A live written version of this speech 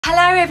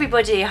Hello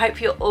everybody, I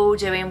hope you're all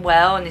doing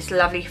well on this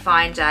lovely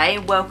fine day.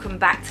 Welcome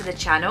back to the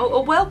channel,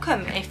 or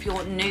welcome if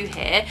you're new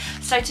here.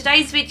 So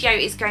today's video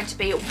is going to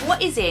be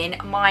what is in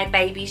my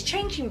baby's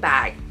changing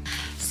bag.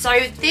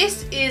 So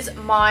this is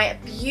my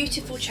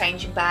beautiful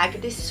changing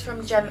bag. This is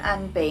from Gem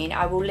and Bean.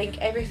 I will link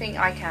everything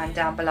I can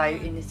down below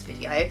in this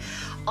video.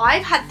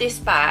 I've had this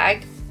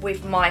bag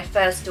with my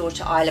first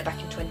daughter Isla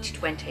back in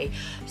 2020.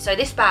 So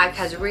this bag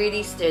has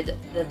really stood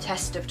the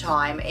test of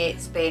time.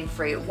 It's been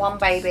through one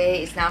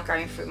baby, it's now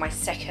going through my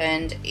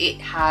second. It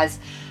has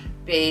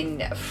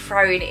been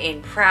thrown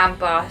in pram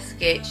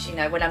baskets, you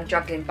know, when I'm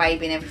juggling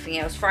baby and everything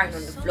else, thrown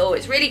on the floor.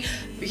 It's really,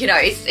 you know,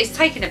 it's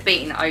taken a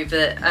beating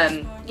over,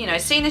 you know,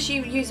 seeing as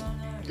you use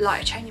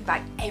like a changing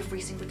bag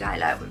every single day,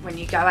 like when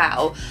you go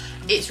out,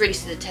 it's really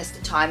stood the test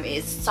of time. It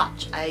is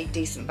such a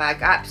decent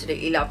bag. I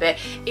absolutely love it.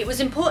 It was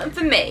important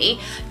for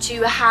me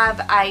to have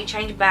a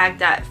changing bag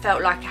that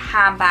felt like a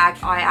handbag.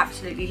 I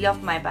absolutely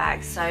love my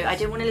bags, so I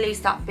didn't want to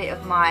lose that bit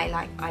of my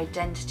like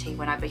identity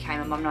when I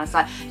became a mum. And I was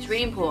like, it's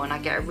really important I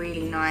get a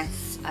really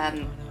nice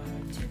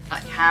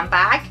like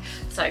handbag.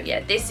 So yeah,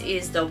 this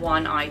is the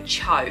one I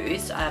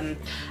chose, and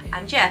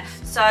yeah,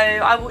 so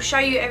I will show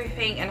you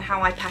everything and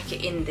how I pack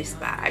it in this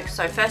bag.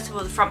 So first of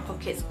all, the front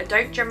pockets, I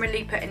don't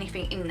generally put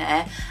anything in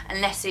there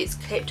unless it's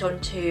clipped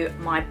onto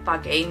my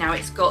buggy. Now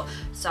it's got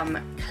some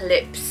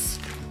clips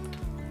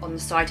on the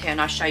side here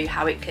and I'll show you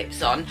how it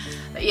clips on.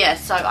 But yeah,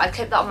 so I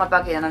clip that on my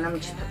buggy and then I'm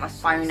just put my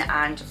phone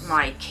and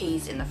my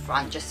keys in the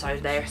front just so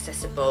they're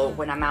accessible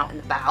when I'm out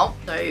and about.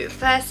 So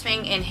first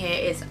thing in here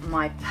is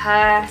my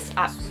purse.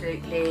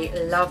 Absolutely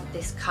love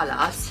this colour,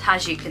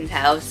 as you can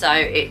tell. So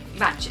it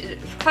matches,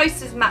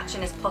 close as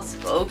matching as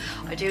possible.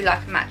 I do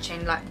like a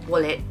matching like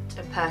wallet,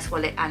 a purse,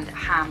 wallet and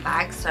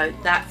handbag, so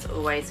that's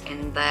always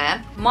in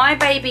there. My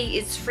baby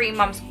is 3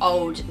 months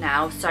old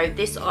now, so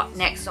this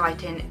next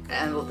item,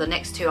 or the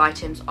next 2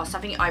 items, are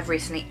something I've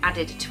recently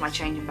added to my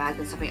changing bag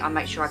and something I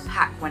make sure I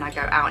pack when I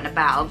go out and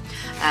about.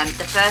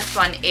 The first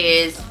one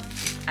is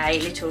a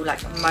little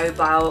like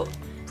mobile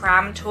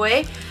pram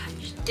toy.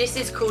 This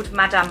is called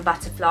Madame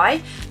Butterfly.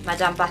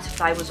 Madame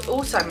Butterfly was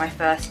also my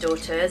first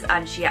daughter's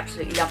and she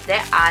absolutely loved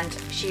it, and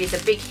she is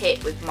a big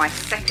hit with my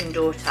second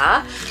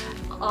daughter.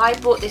 I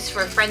bought this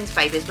for a friend's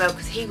baby as well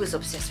because he was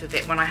obsessed with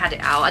it when I had it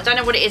out. I don't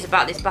know what it is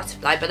about this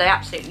butterfly, but I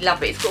absolutely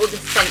love it. It's got all the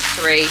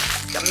sensory,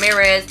 it's got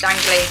mirrors,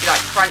 dangly, like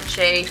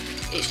crunchy.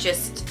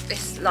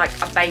 It's like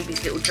a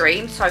baby's little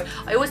dream. So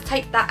I always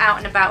take that out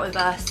and about with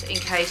us in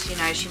case, you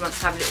know, she wants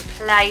to have a little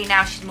play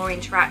now. She's more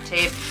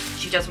interactive.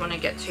 She doesn't want to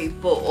get too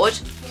bored.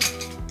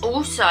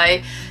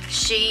 Also,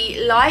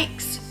 she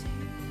likes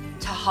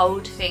to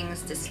hold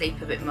things to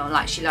sleep a bit more.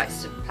 Like she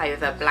likes to play with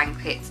her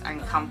blankets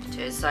and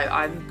comforters. So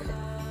I'm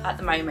at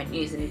the moment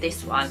using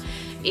this one.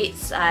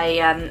 It's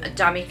a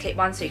dummy clip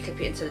one, so you clip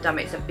it into the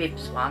dummy. It's a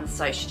bibs one,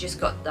 so she just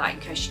got that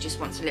in case she just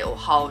wants a little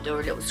hold or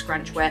a little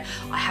scrunch, where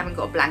I haven't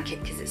got a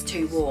blanket because it's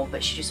too warm,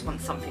 but she just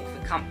wants something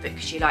for comfort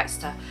because she likes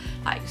to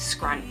like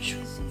scrunch,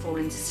 fall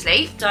into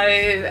sleep. So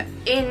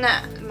in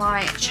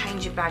my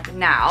changing bag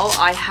now,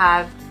 I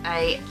have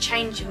a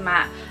changing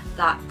mat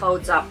that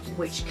folds up,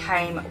 which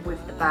came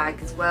with the bag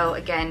as well,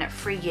 again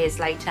 3 years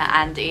later,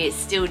 and it's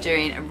still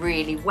doing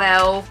really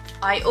well.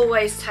 I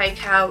always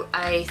take out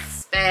a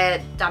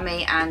spare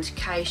dummy and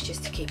case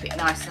just to keep it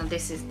nice. Now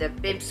this is the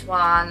bibs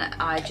one.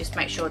 I just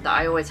make sure that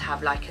I always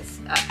have like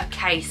a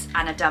case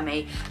and a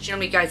dummy. She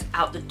normally goes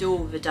out the door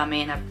with a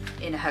dummy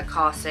in her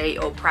car seat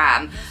or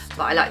pram,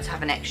 but I like to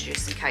have an extra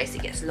just in case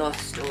it gets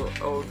lost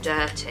or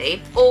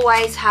dirty.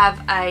 Always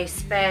have a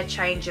spare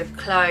change of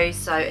clothes,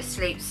 so a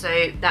sleep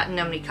suit that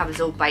normally covers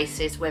all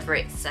bases, whether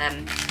it's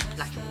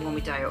like a warm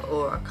day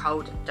or a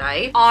cold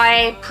day.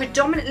 I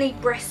predominantly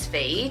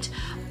breastfeed,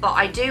 but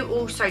I do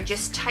also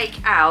just take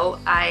out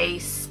a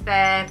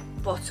spare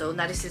bottle.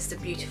 Now this is the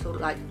beautiful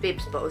like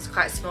bibs bottle. It's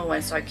quite a small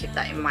one, so I keep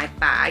that in my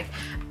bag,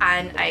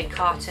 and a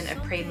carton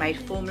of pre-made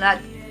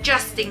formula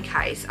just in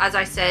case. As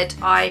I said,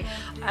 I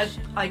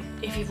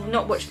if you've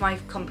not watched my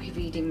combi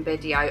feeding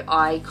video,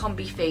 I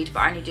combi feed,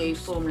 but I only do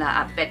formula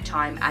at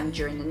bedtime and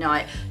during the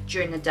night.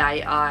 During the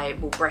day I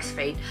will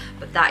breastfeed,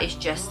 but that is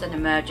just an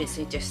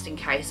emergency, just in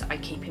case, I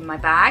keep in my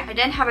bag. I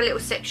then have a little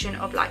section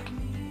of like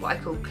what I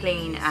call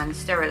clean and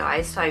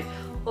sterilise, so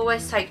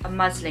always take a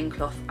muslin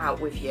cloth out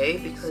with you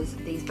because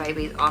these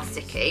babies are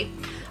sicky.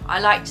 I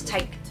like to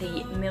take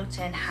the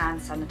Milton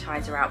hand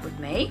sanitizer out with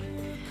me.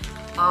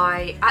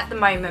 At the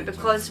moment,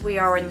 because we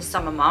are in the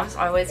summer months,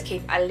 I always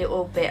keep a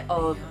little bit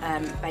of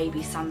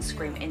baby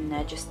sunscreen in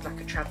there, just like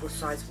a travel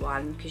size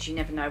one, because you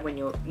never know when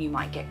you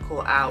might get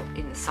caught out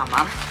in the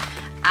summer.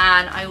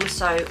 And I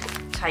also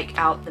take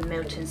out the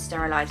Milton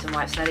sterilising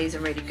wipes. Now these are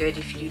really good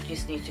if you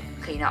just need to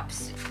clean up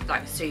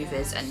like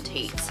soothers and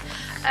teats,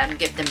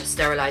 give them a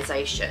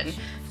sterilisation.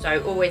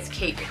 So always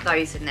keep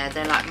those in there.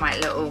 They're like my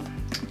little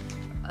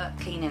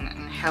cleaning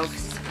and health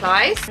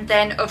supplies. And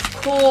then of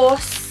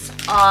course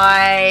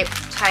I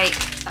take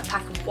a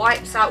pack of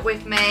wipes out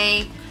with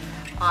me.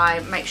 I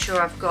make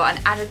sure I've got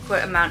an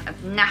adequate amount of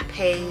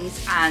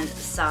nappies and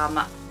some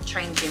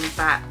changing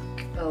back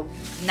little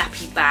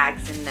nappy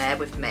bags in there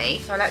with me.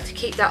 So I like to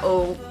keep that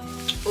all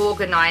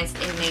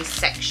organised in these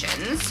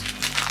sections.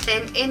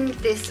 Then in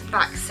this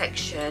back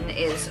section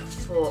is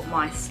for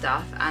my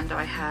stuff, and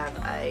I have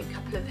a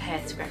couple of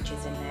hair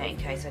scratches in there in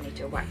case I need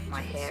to wrap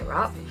my hair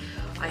up.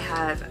 I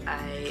have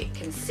a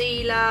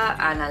concealer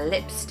and a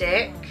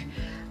lipstick.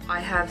 I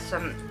have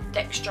some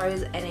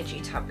dextrose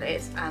energy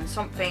tablets, and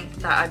something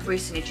that I've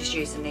recently just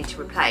used and need to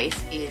replace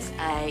is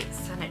a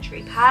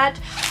sanitary pad.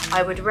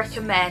 I would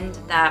recommend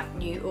that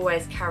you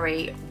always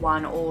carry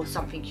one or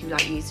something you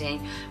like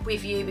using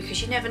with you,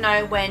 because you never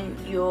know when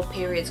your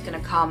period's going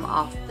to come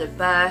after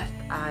birth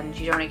and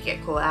you don't want to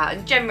get caught out.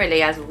 And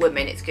generally as a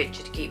woman it's good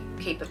to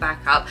keep a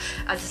backup.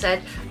 As I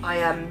said,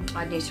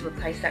 I need to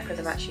replace that because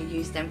I've actually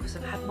used them because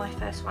I've had my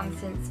first one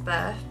since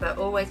birth. But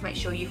always make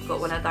sure you've got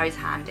one of those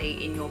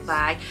handy in your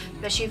bag,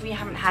 especially if you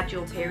haven't had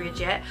your period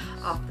yet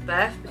after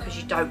birth, because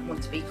you don't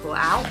want to be caught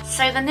out.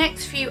 So the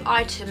next few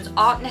items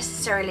aren't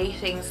necessarily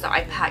things that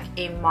I pack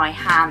in my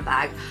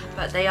handbag,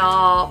 but they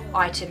are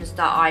items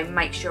that I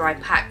make sure I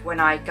pack when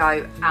I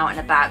go out and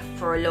about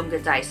for a longer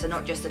day. So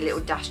not just a little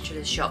dash to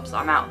the shops,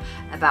 I'm out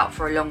and about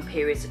for a long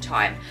periods of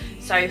time.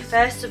 So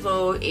first of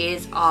all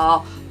is our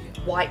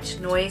white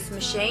noise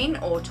machine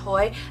or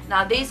toy.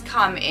 Now these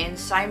come in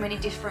so many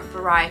different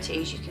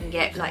varieties. You can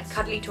get like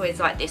cuddly toys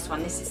like this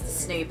one. This is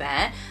the Snoo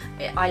Bear.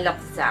 I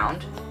love the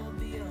sound,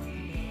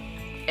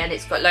 and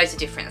it's got loads of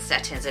different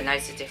settings and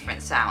loads of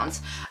different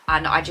sounds,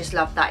 and I just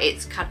love that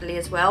it's cuddly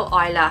as well.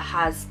 Isla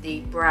has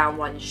the brown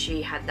one,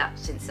 she had that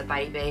since a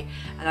baby,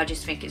 and I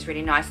just think it's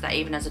really nice that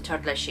even as a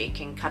toddler she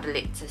can cuddle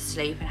it to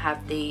sleep and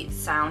have the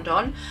sound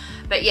on.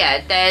 But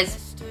yeah,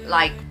 there's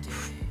like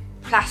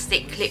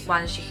plastic clip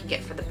ones you can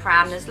get for the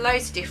pram. There's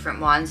loads of different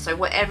ones, so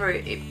whatever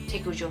it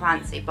tickles your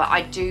fancy. But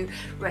I do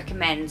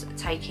recommend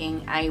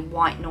taking a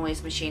white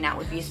noise machine out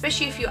with you,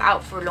 especially if you're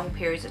out for a long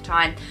periods of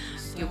time.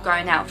 You're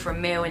going out for a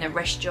meal in a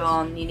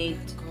restaurant,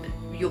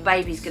 your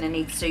baby's going to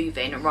need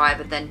soothing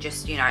rather than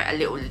just, you know, a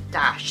little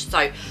dash. So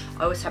I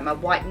always have my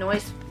white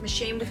noise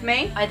machine with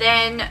me. I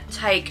then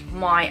take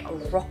my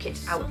rocket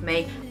out with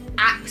me.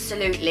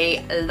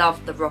 Absolutely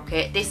love the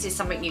rocket. This is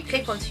something you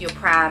clip onto your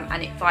pram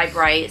and it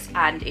vibrates,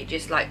 and it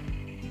just like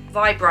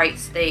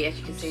vibrates the, as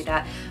you can see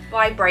that,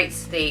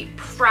 vibrates the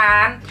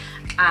pram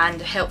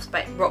and helps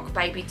rock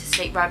baby to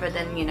sleep, rather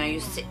than, you know,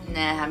 you're sitting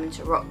there having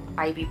to rock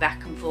baby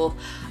back and forth.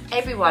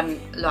 Everyone,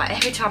 like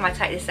every time I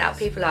take this out,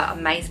 people are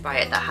amazed by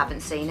it that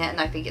haven't seen it, and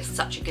I think it's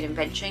such a good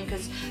invention,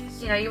 because,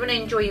 you know, you want to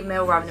enjoy your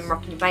meal rather than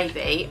rocking your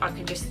baby. I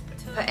can just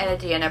put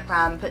Elodie in a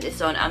pram, put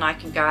this on, and I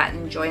can go out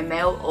and enjoy a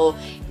meal, or,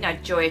 you know,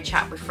 enjoy a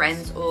chat with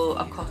friends or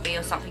a coffee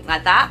or something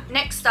like that.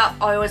 Next up,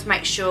 I always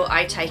make sure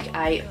I take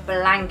a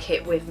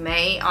blanket with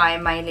me. I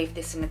may leave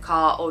this in the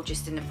car or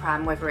just in the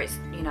pram, whether it's,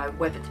 you know,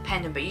 weather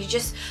dependent, but you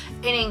just,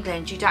 in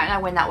England, you don't know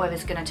when that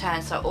weather's going to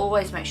turn, so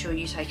always make sure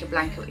you take a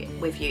blanket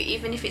with you.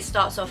 Even if it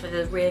starts off with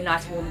a really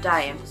nice warm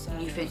day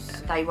and you think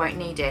they won't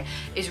need it,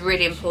 it's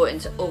really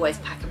important to always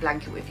pack a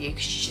blanket with you,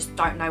 because you just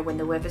don't know when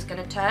the weather's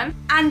going to turn.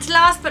 And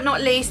last but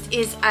not least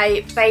is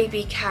a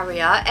baby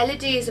carrier.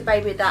 Elodie is a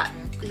baby that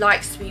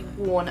likes to be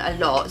worn a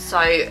lot, so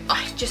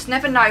I just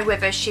never know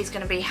whether she's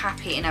going to be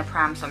happy in her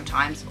pram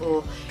sometimes,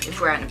 or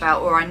if we're out and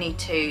about, or I need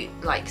to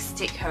like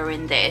stick her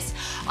in this.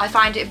 I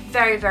find it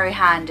very, very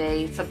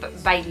handy for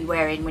baby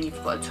wearing when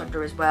you've got a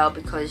toddler as well,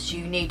 because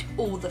you need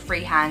all the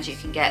free hands you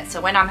can get.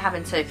 So when I'm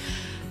having to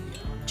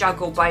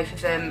juggle both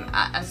of them,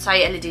 and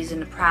say Elodie's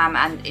in the pram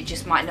and it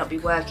just might not be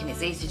working,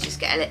 it's easy to just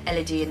get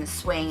Elodie in the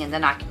swing, and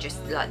then I can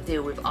just like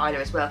deal with Isla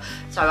as well.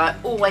 So I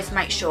always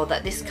make sure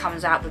that this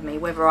comes out with me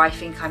whether I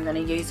think I'm going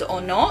to use it or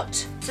not.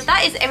 So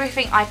that is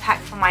everything I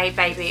pack for my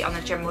baby on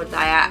a general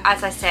diet.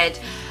 As I said,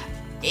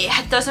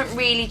 it doesn't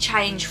really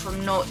change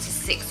from 0 to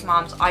 6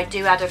 months. I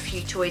do add a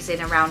few toys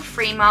in around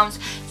 3 months.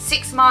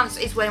 6 months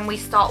is when we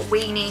start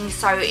weaning,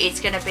 so it's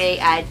going to be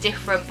a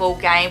different ball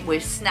game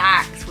with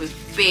snacks, with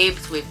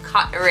bibs, with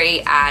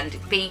cutlery and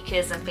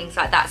beakers and things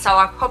like that. So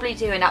I'll probably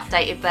do an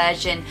updated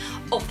version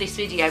of this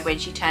video when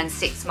she turns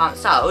 6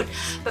 months old.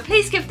 But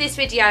please give this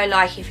video a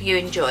like if you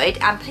enjoyed,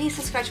 and please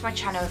subscribe to my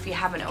channel if you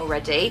haven't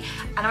already,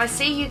 and I'll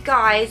see you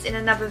guys in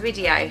another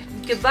video.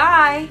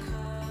 Goodbye.